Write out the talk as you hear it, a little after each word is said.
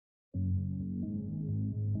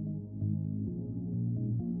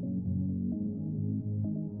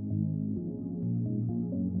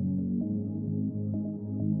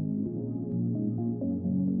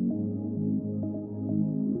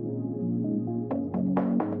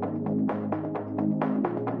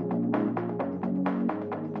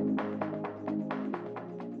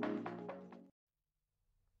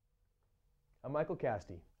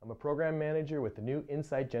Kaste. I'm a program manager with the new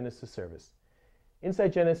Inside Genesis service.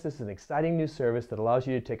 Inside Genesis is an exciting new service that allows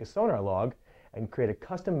you to take a sonar log and create a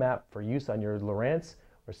custom map for use on your Lowrance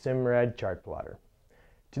or Simrad chart plotter.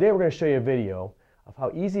 Today we're going to show you a video of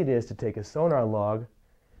how easy it is to take a sonar log,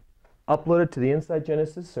 upload it to the Inside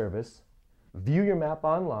Genesis service, view your map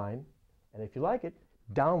online, and if you like it,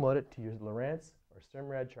 download it to your Lowrance or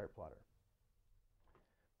Simrad chart plotter.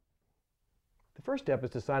 The first step is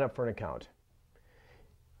to sign up for an account.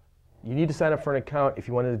 You need to sign up for an account if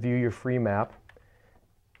you want to view your free map,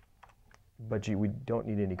 but we don't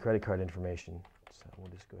need any credit card information, so we'll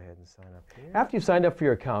just go ahead and sign up here. After you've signed up for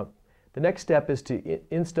your account, the next step is to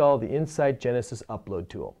install the Inside Genesis upload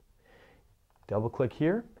tool. Double click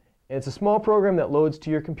here, and it's a small program that loads to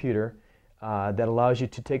your computer that allows you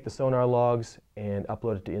to take the sonar logs and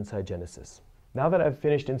upload it to Inside Genesis. Now that I've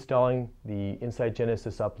finished installing the Inside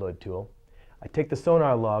Genesis upload tool, I take the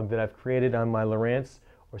sonar log that I've created on my Lowrance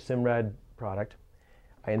or Simrad product,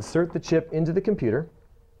 I insert the chip into the computer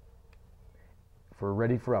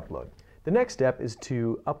ready for upload. The next step is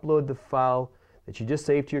to upload the file that you just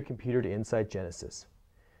saved to your computer to Inside Genesis.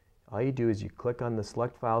 All you do is you click on the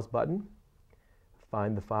Select Files button,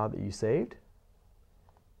 find the file that you saved,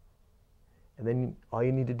 and then all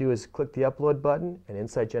you need to do is click the Upload button, and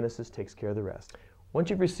Inside Genesis takes care of the rest.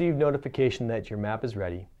 Once you've received notification that your map is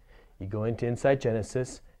ready, you go into Inside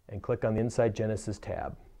Genesis and click on the Inside Genesis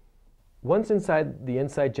tab. Once inside the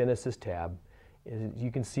Inside Genesis tab,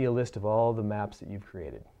 you can see a list of all the maps that you've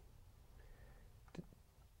created.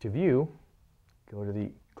 To view,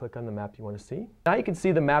 click on the map you want to see. Now you can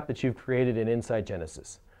see the map that you've created in Inside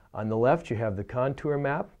Genesis. On the left you have the contour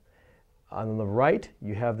map. On the right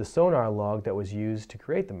you have the sonar log that was used to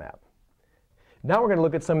create the map. Now we're going to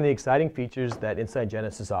look at some of the exciting features that Inside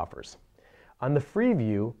Genesis offers. On the free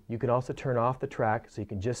view, you can also turn off the track so you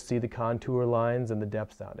can just see the contour lines and the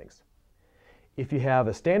depth soundings. If you have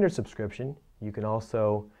a standard subscription, you can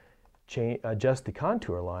also adjust the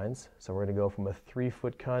contour lines. So we're going to go from a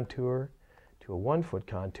 3-foot contour to a 1-foot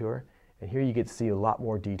contour, and here you get to see a lot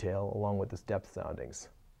more detail along with the depth soundings.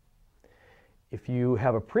 If you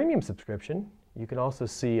have a premium subscription, you can also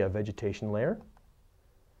see a vegetation layer.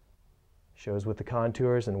 Shows what the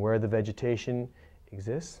contours and where the vegetation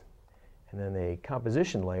exists. And then a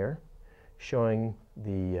composition layer showing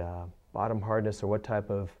the bottom hardness or what type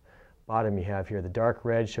of bottom you have here. The dark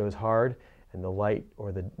red shows hard, and the light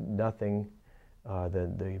or the nothing,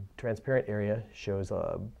 the transparent area shows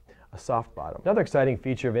a soft bottom. Another exciting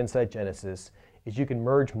feature of Inside Genesis is you can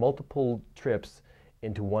merge multiple trips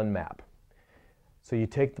into one map. So you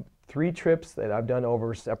take the 3 trips that I've done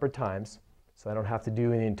over separate times, so I don't have to do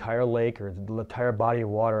the entire lake or the entire body of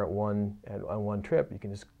water on one trip. You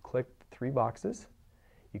can just click 3 boxes,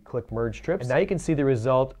 you click Merge Trips, and now you can see the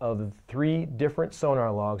result of 3 different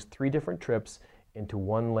sonar logs, 3 different trips into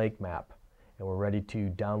one lake map. And we're ready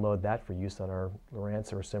to download that for use on our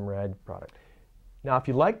Lowrance or Simrad product. Now if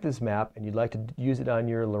you like this map and you'd like to use it on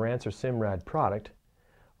your Lowrance or Simrad product,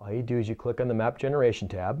 all you do is you click on the Map Generation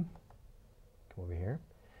tab, come over here,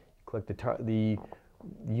 click the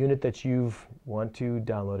unit that you want to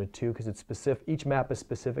download it to, because it's specific. Each map is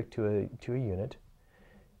specific to a unit.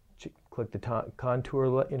 Click the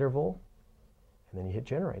contour interval, and then you hit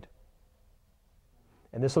Generate.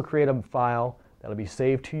 And this will create a file that'll be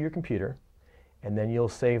saved to your computer, and then you'll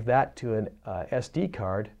save that to an SD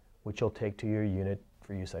card, which you'll take to your unit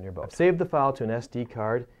for use on your boat. I've saved the file to an SD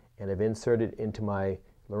card, and I've inserted it into my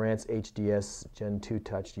Lowrance HDS Gen 2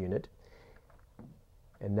 Touch unit.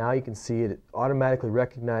 And now you can see it automatically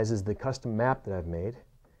recognizes the custom map that I've made,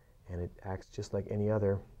 and it acts just like any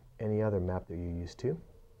other map that you're used to.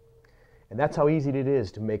 And that's how easy it is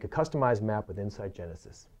to make a customized map with Inside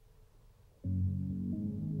Genesis.